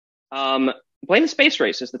Blame the space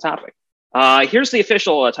race is the topic. Here's the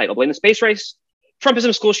official title: Blame the space race,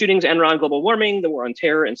 Trumpism, school shootings, Enron, global warming, the war on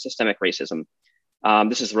terror, and systemic racism.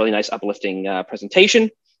 This is a really nice, uplifting presentation.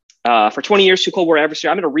 For 20 years, two Cold War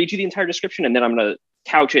adversaries. I'm going to read you the entire description, and then I'm going to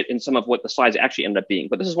couch it in some of what the slides actually ended up being.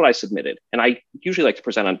 But this is what I submitted, and I usually like to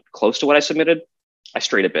present on close to what I submitted. I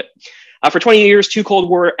strayed a bit. For 20 years, two Cold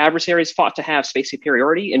War adversaries fought to have space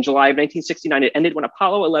superiority. In July of 1969, it ended when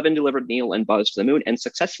Apollo 11 delivered Neil and Buzz to the moon and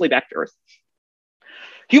successfully back to Earth.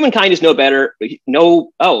 Humankind is no better.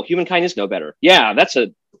 Humankind is no better. Yeah, that's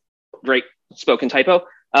a great spoken typo.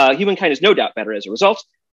 Humankind is no doubt better as a result.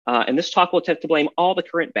 And this talk will attempt to blame all the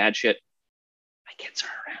current bad shit, my kids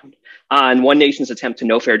are around, on one nation's attempt to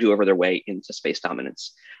no fair do-over their way into space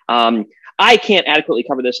dominance. I can't adequately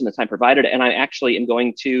cover this in the time provided, and I actually am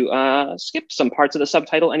going to skip some parts of the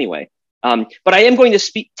subtitle anyway. But I am going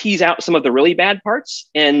to tease out some of the really bad parts,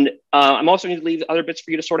 and I'm also going to leave other bits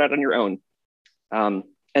for you to sort out on your own.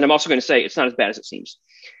 And I'm also going to say it's not as bad as it seems.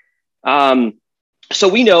 So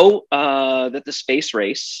we know that the space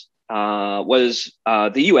race was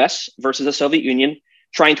the US versus the Soviet Union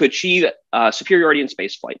trying to achieve superiority in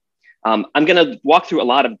spaceflight. I'm going to walk through a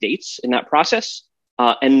lot of dates in that process.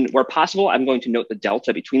 And where possible, I'm going to note the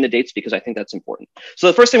delta between the dates because I think that's important. So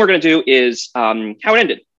the first thing we're going to do is how it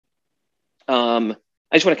ended. I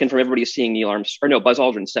just want to confirm everybody is seeing Buzz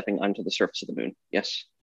Aldrin stepping onto the surface of the moon. Yes.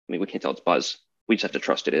 I mean, we can't tell it's Buzz. We just have to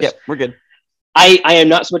trust it is. Yeah, we're good. I am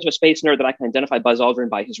not so much of a space nerd that I can identify Buzz Aldrin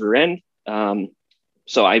by his rear end.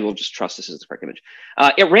 So I will just trust this is the correct image.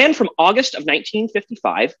 It ran from August of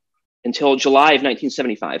 1955 until July of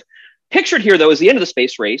 1975. Pictured here, though, is the end of the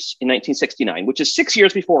space race in 1969, which is 6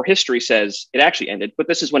 years before history says it actually ended, but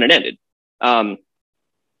this is when it ended. And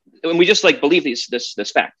we just believe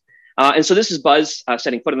this fact. And so this is Buzz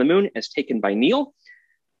setting foot on the moon as taken by Neil.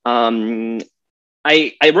 I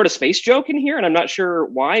wrote a space joke in here, and I'm not sure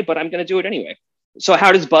why, but I'm going to do it anyway. So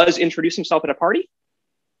how does Buzz introduce himself at a party?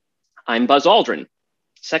 I'm Buzz Aldrin,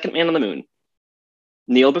 second man on the moon.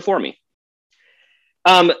 Neil before me.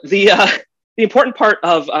 The important part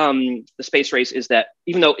of the space race is that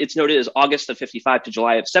even though it's noted as August of 55 to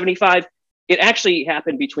July of 75, it actually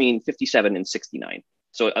happened between 57 and 69.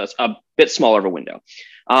 So a bit smaller of a window.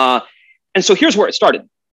 And so here's where it started.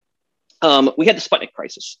 We had the Sputnik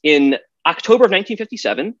crisis. In October of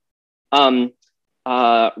 1957,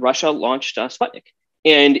 Russia launched Sputnik.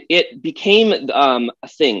 And it became a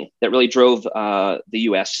thing that really drove the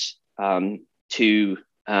US to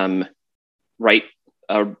write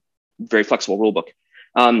a very flexible rule book.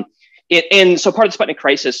 And so part of the Sputnik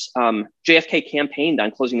crisis, JFK campaigned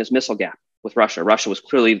on closing this missile gap with Russia. Russia was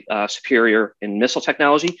clearly superior in missile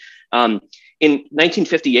technology. In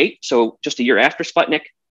 1958, so just a year after Sputnik,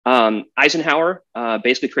 Eisenhower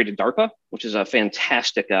basically created DARPA, which is a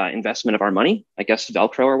fantastic investment of our money, I guess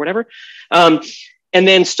Velcro or whatever. And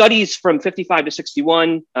then studies from 55 to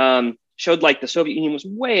 61 showed the Soviet Union was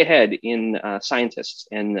way ahead in scientists.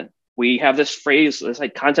 And we have this phrase, this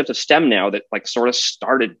concept of STEM now that sort of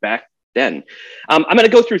started back then. I'm going to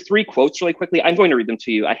go through three quotes really quickly. I'm going to read them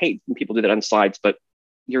to you. I hate when people do that on slides, but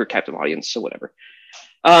you're a captive audience, so whatever.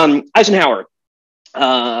 Eisenhower,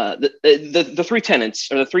 the three tenets,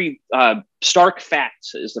 or the three stark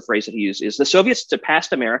facts is the phrase that he used, is the Soviets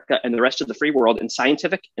surpassed America and the rest of the free world in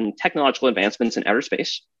scientific and technological advancements in outer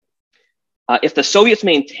space. If the Soviets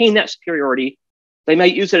maintain that superiority, they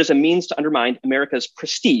might use it as a means to undermine America's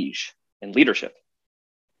prestige and leadership.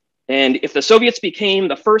 And if the Soviets became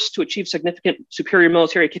the first to achieve significant superior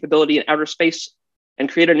military capability in outer space and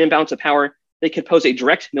created an imbalance of power, they could pose a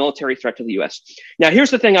direct military threat to the US. Now,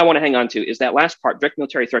 here's the thing I want to hang on to is that last part, direct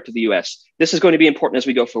military threat to the US. This is going to be important as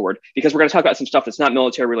we go forward because we're going to talk about some stuff that's not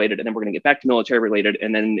military related, and then we're going to get back to military related,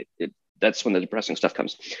 and then that's when the depressing stuff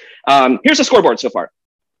comes. Here's the scoreboard so far.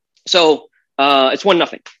 So it's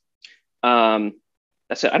 1-0.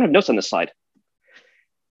 That's it. I don't have notes on this slide.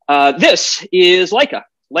 This is Laika.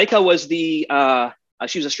 Laika was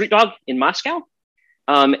she was a street dog in Moscow,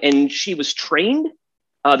 and she was trained.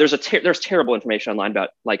 There's terrible information online about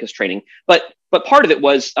Laika's training, but part of it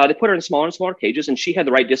was they put her in smaller and smaller cages, and she had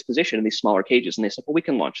the right disposition in these smaller cages, and they said, well, we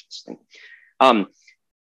can launch this thing.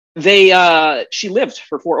 She lived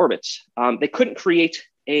for 4 orbits. They couldn't create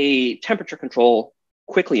a temperature control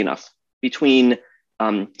quickly enough between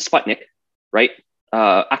Sputnik, right?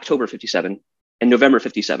 October 57 and November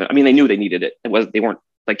 57. I mean, they knew they needed it. They weren't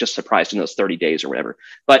just surprised in those 30 days or whatever.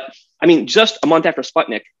 But I mean, just a month after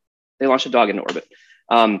Sputnik, they launched a dog into orbit.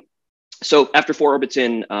 So after 4 orbits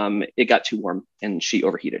in, it got too warm and she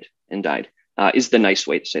overheated and died, is the nice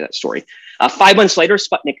way to say that story. 5 months later,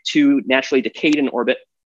 Sputnik 2 naturally decayed in orbit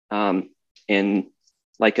and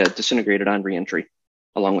like a disintegrated on reentry,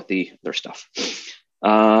 along with their stuff.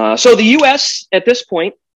 So the U.S. at this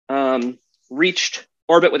point reached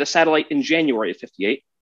orbit with a satellite in January of '58.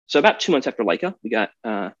 So about 2 months after Laika, we got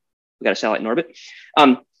a satellite in orbit.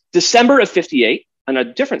 December of '58, on a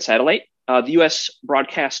different satellite, the U.S.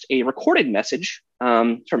 broadcast a recorded message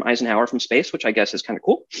from Eisenhower from space, which I guess is kind of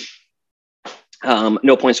cool.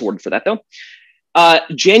 No points awarded for that, though.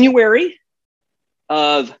 January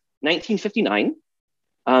of 1959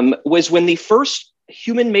 was when the first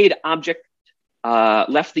human-made object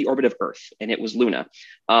left the orbit of Earth, and it was Luna.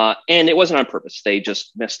 And it wasn't on purpose. They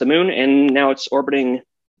just missed the moon, and now it's orbiting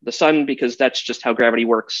the sun because that's just how gravity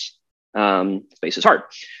works. Space is hard.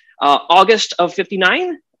 August of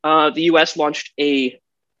 '59, the US launched a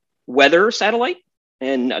weather satellite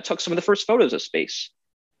and took some of the first photos of space.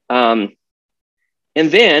 And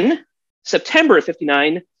then September of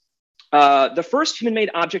 '59, the first human-made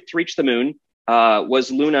object to reach the moon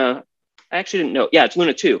was Luna. I actually didn't know. Yeah, it's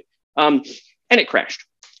Luna 2. And it crashed.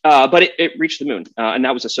 But it reached the moon, and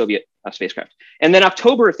that was a Soviet spacecraft. And then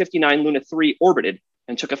October of '59, Luna 3 orbited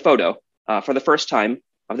and took a photo for the first time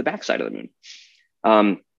of the backside of the moon.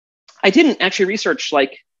 I didn't actually research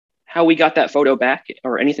like how we got that photo back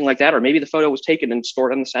or anything like that, or maybe the photo was taken and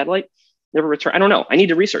stored on the satellite, never returned. I don't know. I need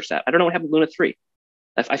to research that. I don't know what happened to Luna 3.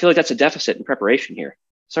 I feel like that's a deficit in preparation here.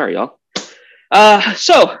 Sorry, y'all.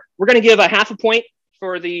 So we're going to give a half a point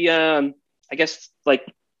for the, I guess, like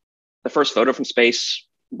the first photo from space,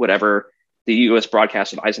 whatever, the U.S.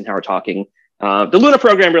 broadcast of Eisenhower talking. The Luna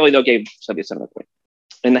program really, though, gave Soviets another point.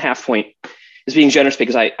 And the half point is being generous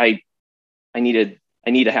because I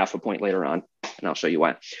need a half a point later on, and I'll show you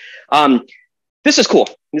why. This is cool.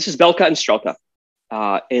 This is Belka and Strelka.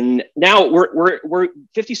 And now we're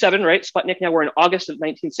 57, right? Sputnik. Now we're in August of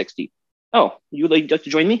 1960. Oh, you would like to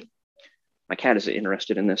join me? My cat is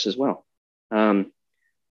interested in this as well.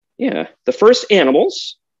 Yeah, the first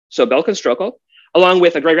animals. So Belka and Strelka, along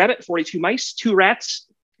with a gray rabbit, 42 mice, 2 rats,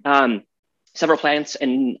 several plants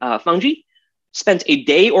and fungi, spent a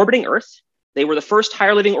day orbiting Earth. They were the first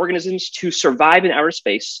higher living organisms to survive in outer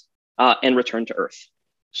space and return to Earth.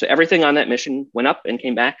 So everything on that mission went up and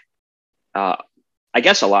came back, I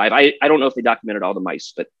guess alive. I don't know if they documented all the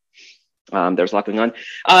mice, but there's a lot going on.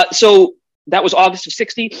 So that was August of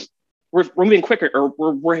 '60. We're moving quicker, or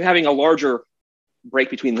we're having a larger break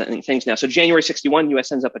between the things now. So January '61, US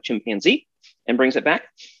sends up a chimpanzee and brings it back.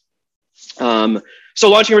 So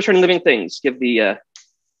launching and returning living things give the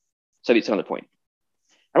Soviets another point.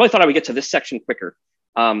 I really thought I would get to this section quicker.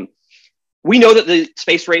 We know that the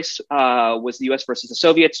space race was the US versus the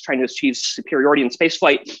Soviets trying to achieve superiority in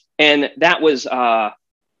spaceflight. And that was,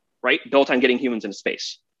 right, built on getting humans into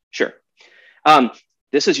space. Sure.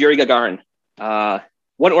 This is Yuri Gagarin.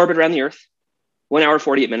 One orbit around the Earth, 1 hour,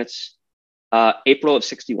 48 minutes, April of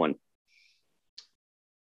 '61.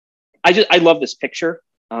 I love this picture.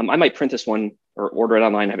 I might print this one or order it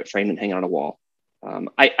online, have it framed and hang it on a wall.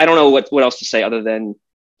 I don't know what else to say other than,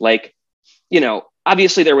 like, you know,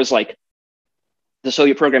 obviously there was like, the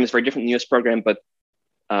Soviet program is very different than the US program, but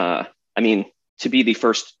I mean, to be the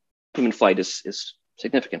first human flight is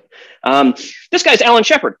significant. This guy's Alan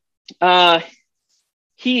Shepard.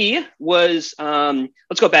 He was,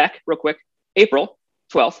 let's go back real quick, April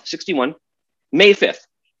 12th, '61, May 5th.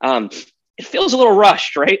 It feels a little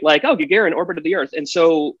rushed, right? Like, oh, Gagarin orbited the Earth. And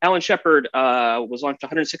so Alan Shepard was launched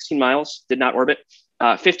 116 miles, did not orbit,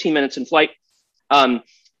 15 minutes in flight.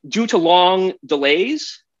 Due to long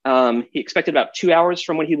delays, he expected about 2 hours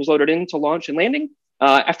from when he was loaded in to launch and landing.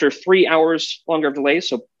 After 3 hours longer of delays,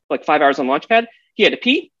 so like 5 hours on launch pad, he had to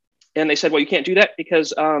pee. And they said, well, you can't do that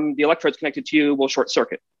because the electrodes connected to you will short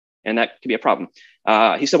circuit. And that could be a problem.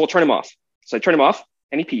 He said, well, turn him off. So I turned him off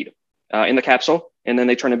and he peed in the capsule. And then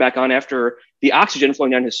they turned him back on after the oxygen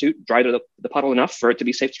flowing down his suit dried the puddle enough for it to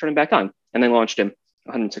be safe to turn him back on. And then launched him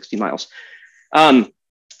 160 miles.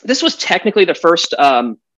 This was technically the first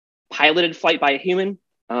piloted flight by a human.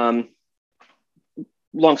 Long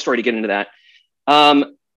story to get into that.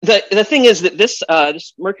 The thing is that this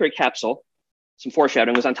Mercury capsule, some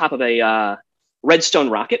foreshadowing, was on top of a Redstone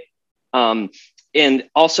rocket. And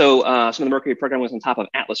also some of the Mercury program was on top of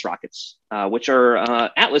Atlas rockets, which are,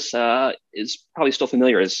 Atlas is probably still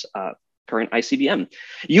familiar as current ICBM.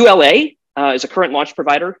 ULA is a current launch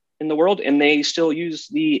provider in the world, and they still use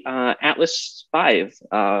the Atlas V,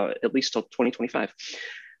 at least till 2025.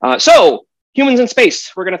 So humans in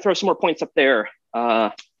space, we're going to throw some more points up there.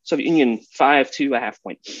 Soviet Union, 5 to a half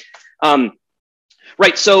point.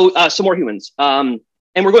 Right, so some more humans.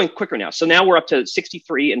 And we're going quicker now. So now we're up to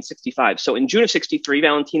 63 and 65. So in June of '63,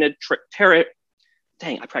 Valentina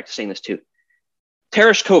I practiced saying this too.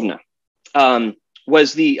 Tereshkovna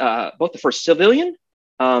was both the first civilian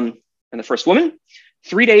and the first woman.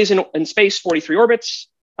 3 days in space, 43 orbits.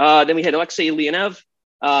 Then we had Alexei Leonov.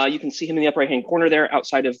 You can see him in the upper right-hand corner there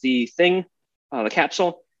outside of the thing, the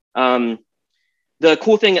capsule. The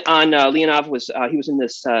cool thing on Leonov was he was in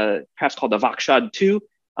this craft called the Vakshad 2.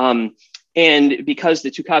 And because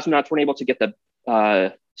the two cosmonauts weren't able to get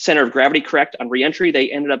the center of gravity correct on reentry, they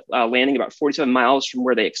ended up landing about 47 miles from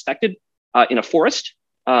where they expected in a forest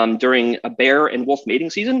during a bear and wolf mating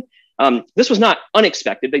season. This was not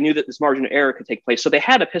unexpected. They knew that this margin of error could take place. So they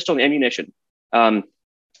had a pistol and ammunition. And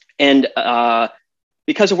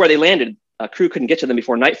because of where they landed, a crew couldn't get to them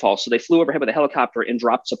before nightfall. So they flew overhead with a helicopter and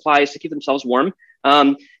dropped supplies to keep themselves warm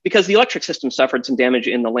because the electric system suffered some damage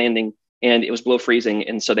in the landing and it was below freezing.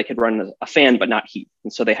 And so they could run a fan, but not heat.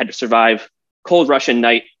 And so they had to survive cold Russian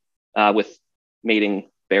night with mating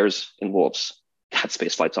bears and wolves. God,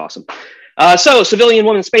 space flight's awesome. So civilian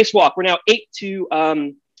woman spacewalk, we're now 8 to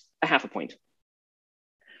a half a point.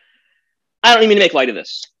 I don't even make light of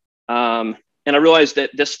this. And I realize that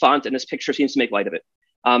this font and this picture seems to make light of it.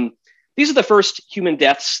 These are the first human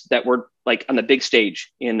deaths that were like on the big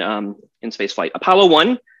stage in space flight. Apollo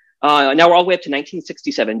 1, now we're all the way up to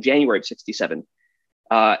 1967, January of 67.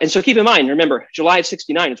 And so keep in mind, remember, July of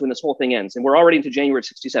 69 is when this whole thing ends, and we're already into January of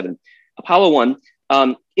 67. Apollo 1,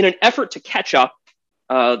 in an effort to catch up,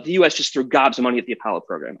 the US just threw gobs of money at the Apollo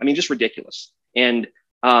program. I mean, just ridiculous. And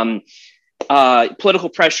political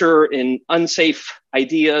pressure and unsafe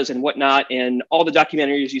ideas and whatnot, and all the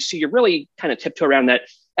documentaries you see, you really kind of tiptoe around that.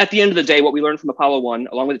 At the end of the day, what we learned from Apollo 1,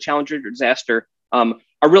 along with the Challenger disaster, are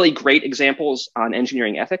really great examples on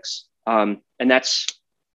engineering ethics. And that's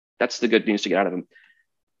the good news to get out of them.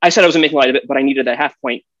 I said I wasn't making light of it, but I needed that half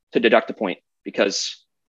point to deduct a point because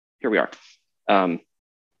here we are.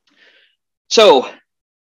 So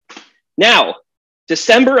now,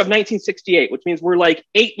 December of 1968, which means we're like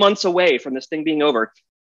 8 months away from this thing being over.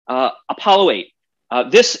 Apollo 8.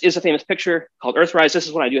 This is a famous picture called Earthrise. This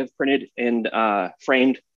is one I do have printed and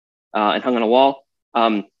framed and hung on a wall.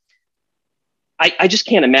 I just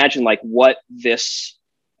can't imagine like what this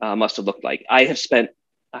must have looked like. I have spent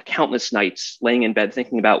countless nights laying in bed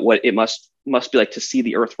thinking about what it must be like to see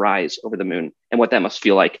the Earth rise over the moon and what that must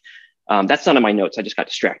feel like. That's not in my notes. I just got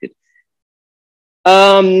distracted.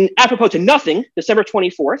 Apropos to nothing, December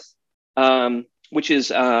 24th, which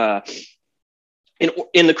is in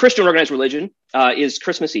the Christian organized religion, is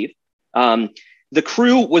Christmas Eve. The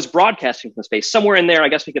crew was broadcasting from space. Somewhere in there, I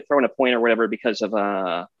guess we could throw in a point or whatever because of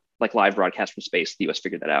like live broadcast from space. The US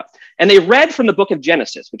figured that out. And they read from the book of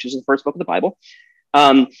Genesis, which is the first book of the Bible.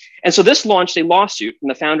 And so this launched a lawsuit from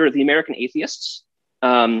the founder of the American Atheists.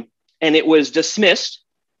 And it was dismissed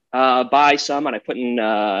by some, and I put in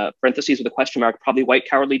parentheses with a question mark, probably white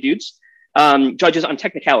cowardly dudes, judges on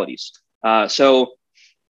technicalities. So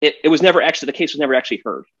it was never actually, the case was never actually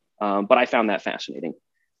heard, but I found that fascinating.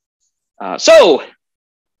 So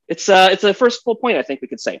it's a first full point, I think we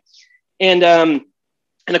could say. And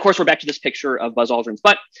of course, we're back to this picture of Buzz Aldrin's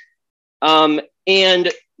butt.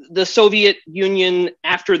 And the Soviet Union,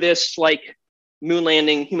 after this, like moon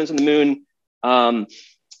landing, humans on the moon,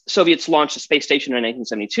 Soviets launched a space station in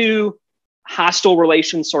 1972. Hostile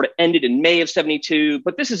relations sort of ended in May of 72,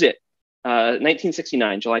 but this is it.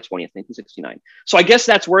 1969, July 20th, 1969. So I guess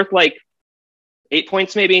that's worth like 8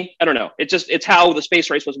 points, maybe. I don't know. It's how the space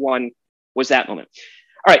race was won, was that moment.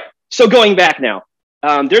 All right. So going back now,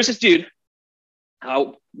 there's this dude,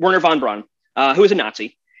 Werner von Braun, who was a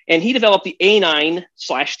Nazi, and he developed the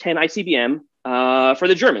A9/10 ICBM for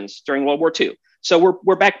the Germans during World War II. So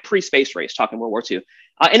we're back pre-space race, talking World War II.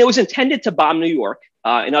 And it was intended to bomb New York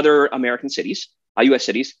and other American cities, US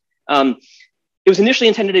cities. It was initially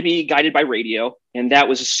intended to be guided by radio, and that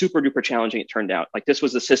was super duper challenging, it turned out. Like this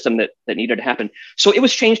was the system that needed to happen. So it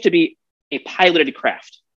was changed to be a piloted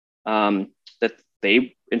craft that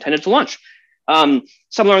they intended to launch.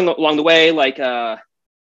 Somewhere along the way, like, World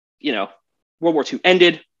War II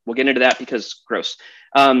ended. We'll get into that because gross.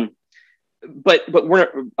 But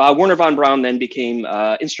Werner von Braun then became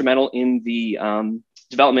instrumental in the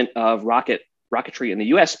development of rocketry in the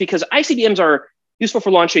US because ICBMs are useful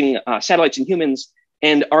for launching satellites and humans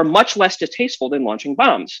and are much less distasteful than launching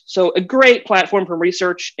bombs. So a great platform for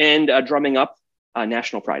research and drumming up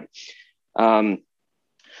national pride.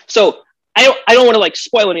 So I don't want to like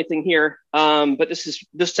spoil anything here, but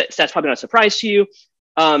that's probably not a surprise to you.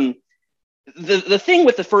 The thing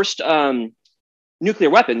with the first nuclear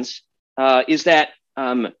weapons is that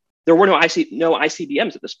there were no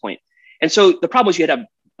ICBMs at this point. And so the problem was you had to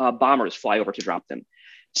have bombers fly over to drop them.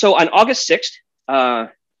 So on August 6th,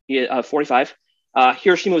 45,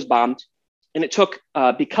 Hiroshima was bombed. and it took,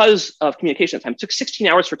 because of communication at the time, it took 16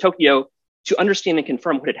 hours for Tokyo to understand and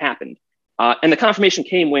confirm what had happened. And the confirmation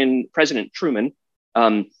came when President Truman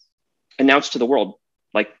announced to the world,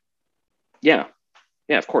 like, yeah,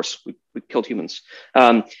 of course, we killed humans.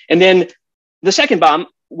 And then the second bomb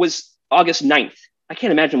was August 9th. I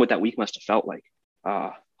can't imagine what that week must have felt like.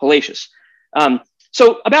 Hellacious.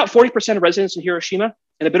 So about 40% of residents in Hiroshima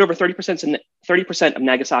and a bit over 30% of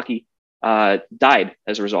Nagasaki died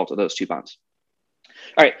as a result of those two bombs.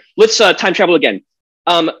 All right, let's time travel again.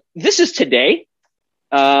 This is today,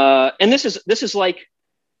 and this is like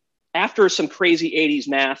after some crazy 80s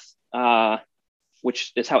math,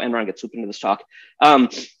 which is how Enron gets looped into this talk.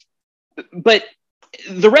 But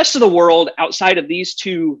the rest of the world outside of these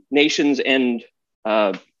two nations and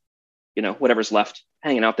whatever's left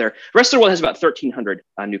hanging out there, the rest of the world has about 1,300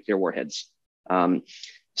 nuclear warheads.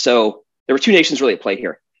 So there were two nations really at play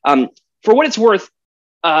here. For what it's worth,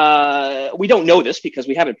 we don't know this because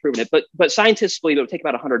we haven't proven it, but scientists believe it would take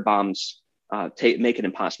about 100 bombs to make it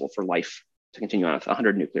impossible for life to continue on with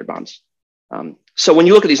 100 nuclear bombs. So when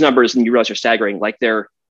you look at these numbers and you realize they're staggering, like they're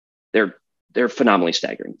phenomenally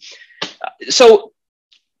staggering. So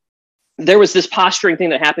there was this posturing thing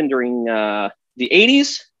that happened during the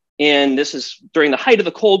 80s, and this is during the height of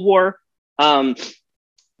the Cold War.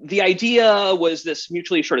 The idea was this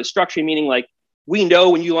mutually assured destruction, meaning like, we know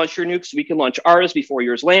when you launch your nukes, we can launch ours before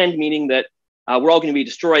yours land, meaning that we're all going to be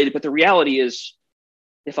destroyed. But the reality is,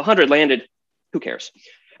 if 100 landed, who cares?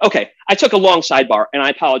 Okay, I took a long sidebar, and I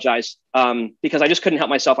apologize because I just couldn't help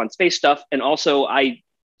myself on space stuff. And also, I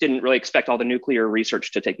didn't really expect all the nuclear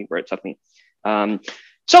research to take me where it took me.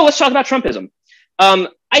 So let's talk about Trumpism.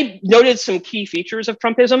 I noted some key features of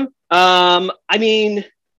Trumpism. I mean,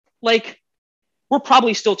 like, we're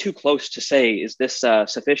probably still too close to say, is this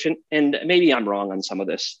sufficient? And maybe I'm wrong on some of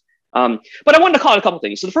this. But I wanted to call it a couple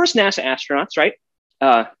things. So the first NASA astronauts, right,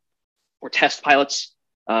 were test pilots.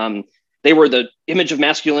 They were the image of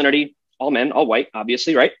masculinity, all men, all white,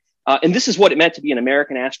 obviously, right? And this is what it meant to be an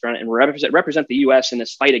American astronaut and represent the US in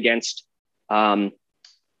this fight against the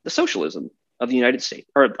socialism of the United States,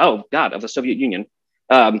 or, of the Soviet Union.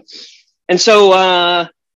 And so,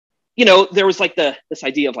 there was like this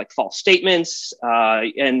idea of like false statements,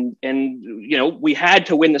 and we had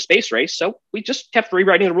to win the space race, so we just kept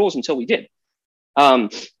rewriting the rules until we did.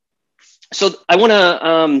 So I want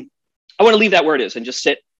to leave that where it is and just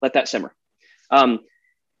let that simmer. I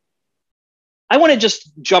want to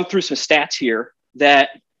just jump through some stats here that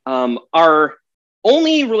are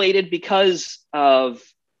only related because of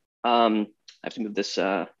I have to move this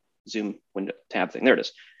Zoom window tab thing. There it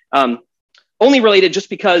is. Only related just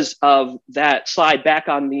because of that slide back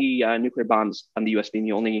on the nuclear bombs, on the US being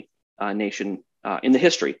the only nation in the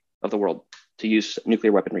history of the world to use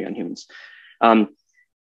nuclear weaponry on humans.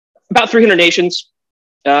 About 300 nations.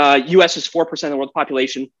 US is 4% of the world's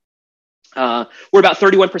population. We're about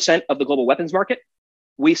 31% of the global weapons market.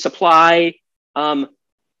 We supply about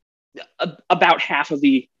half of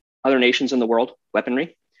the other nations in the world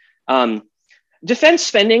weaponry. Defense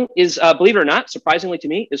spending is, believe it or not, surprisingly to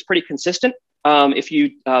me, is pretty consistent. If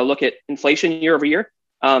you look at inflation year over year,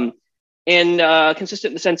 and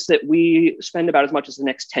consistent in the sense that we spend about as much as the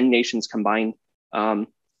next 10 nations combined.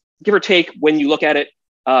 Give or take, when you look at it,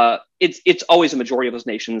 it's always a majority of those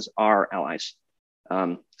nations are allies.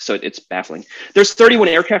 So it's baffling. There's 31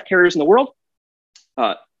 aircraft carriers in the world.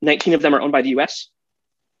 19 of them are owned by the US.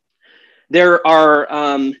 There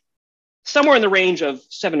are somewhere in the range of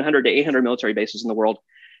 700 to 800 military bases in the world.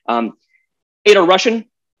 8 are Russian,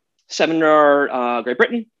 7 are Great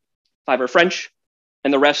Britain, 5 are French,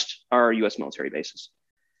 and the rest are US military bases.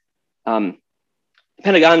 The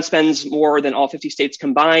Pentagon spends more than all 50 states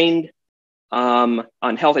combined on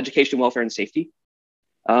health, education, welfare, and safety.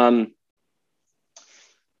 I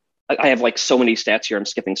have like so many stats here, I'm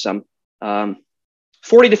skipping some. 40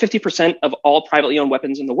 to 50% of all privately owned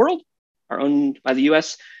weapons in the world are owned by the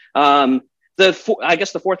US. I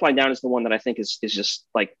guess the fourth line down is the one that I think is just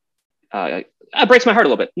like, it breaks my heart a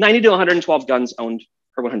little bit. 90 to 112 guns owned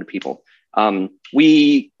per 100 people.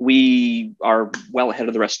 We are well ahead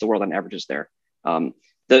of the rest of the world on averages there.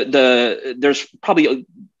 There's probably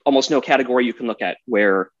almost no category you can look at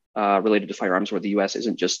where related to firearms where the US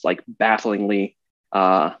isn't just like bafflingly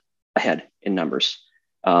ahead in numbers.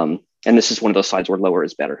 And this is one of those slides where lower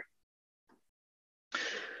is better.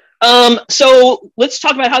 So let's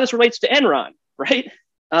talk about how this relates to Enron, right?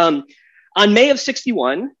 On May of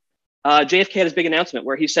 '61, JFK had his big announcement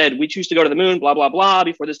where he said, we choose to go to the moon, blah, blah, blah,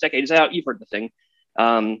 before this decade is out. You've heard the thing.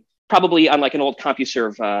 Probably on like an old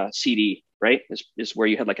CompuServe CD, right? Is where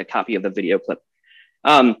you had like a copy of the video clip.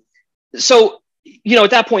 So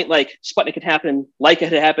at that point, like Sputnik had happened, Laika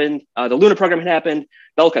had happened, the Luna program had happened,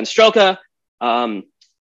 Belka and Strelka,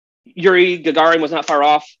 Yuri Gagarin was not far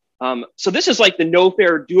off. So this is like the no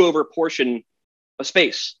fair do-over portion of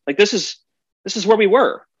space. Like this is where we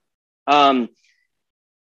were. And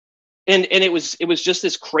it was just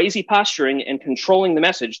this crazy posturing and controlling the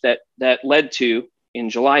message that led to, in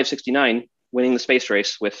July of '69, winning the space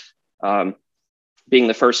race with being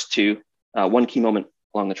the first to one key moment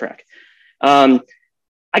along the track. I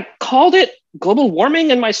called it global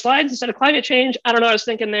warming in my slides instead of climate change. I don't know. I was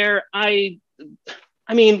thinking there. I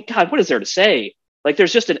mean, God, what is there to say? Like,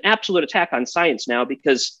 there's just an absolute attack on science now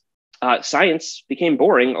because science became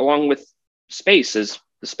boring along with space, as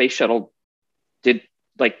the space shuttle did,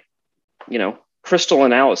 like, crystal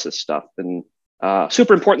analysis stuff and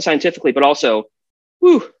super important scientifically, but also,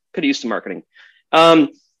 could have used some marketing. I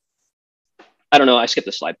don't know. I skipped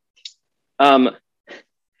this slide.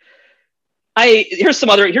 Here's some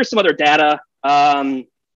other data.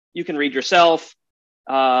 You can read yourself.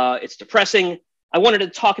 It's depressing. I wanted to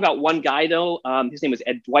talk about one guy though. His name was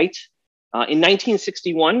Ed Dwight. In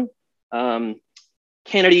 1961,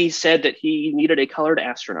 Kennedy said that he needed a colored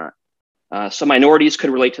astronaut, so minorities could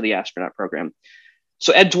relate to the astronaut program.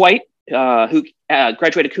 So Ed Dwight, who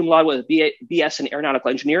graduated cum laude with a BS in aeronautical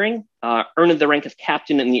engineering, earned the rank of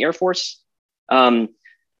captain in the Air Force.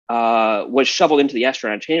 Was shoveled into the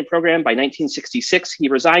astronaut training program. By 1966, he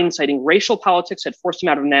resigned, citing racial politics had forced him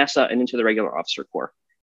out of NASA and into the regular officer corps.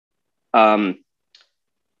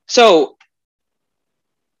 So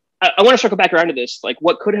I want to circle back around to this, like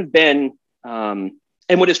what could have been, and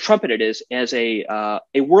what is trumpeted as a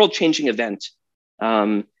world-changing event,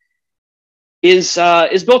 is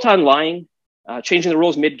built on lying, changing the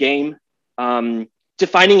rules mid-game,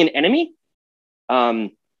 defining an enemy,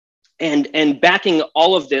 and backing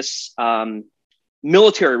all of this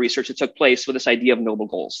military research that took place with this idea of noble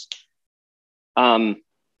goals. I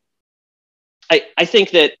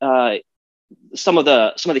think that some of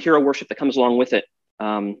the hero worship that comes along with it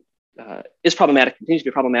is problematic, continues to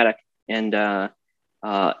be problematic, and the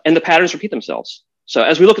patterns repeat themselves. So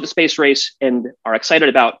as we look at the space race and are excited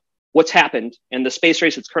about what's happened and the space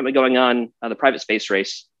race that's currently going on, the private space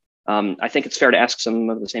race, I think it's fair to ask some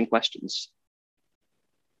of the same questions.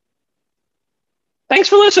 Thanks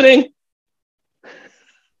for listening.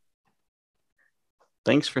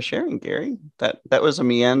 Thanks for sharing, Gary. That was a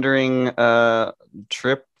meandering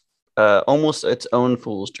trip, almost its own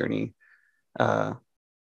fool's journey, to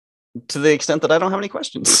the extent that I don't have any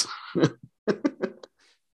questions.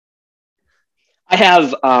 I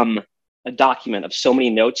have a document of so many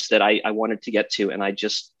notes that I wanted to get to, and I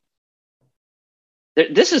just,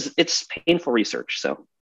 it's painful research. So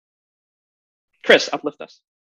Chris, uplift us.